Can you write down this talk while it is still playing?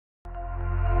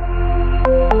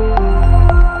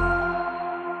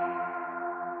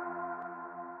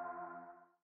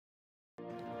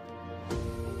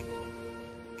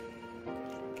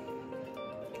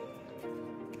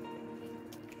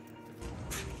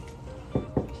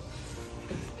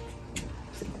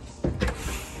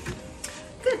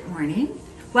morning.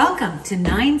 Welcome to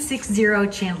 960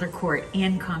 Chandler Court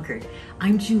in Concord.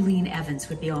 I'm Julene Evans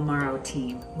with the Almaro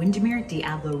team, Windermere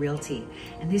Diablo Realty,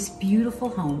 and this beautiful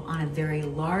home on a very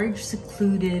large,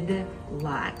 secluded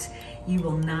lot you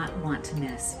will not want to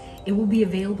miss. It will be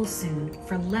available soon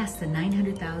for less than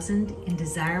 $900,000 in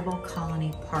desirable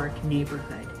Colony Park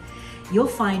neighborhood. You'll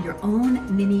find your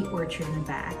own mini orchard in the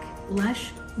back, lush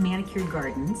manicured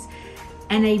gardens,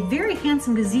 and a very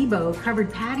handsome gazebo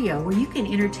covered patio where you can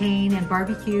entertain and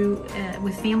barbecue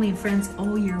with family and friends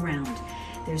all year round.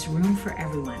 There's room for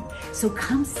everyone. So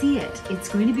come see it. It's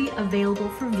going to be available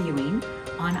for viewing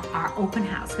on our open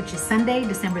house, which is Sunday,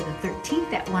 December the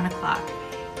 13th at 1 o'clock.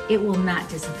 It will not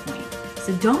disappoint.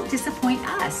 So don't disappoint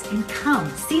us and come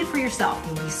see it for yourself.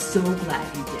 You'll be so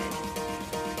glad you did.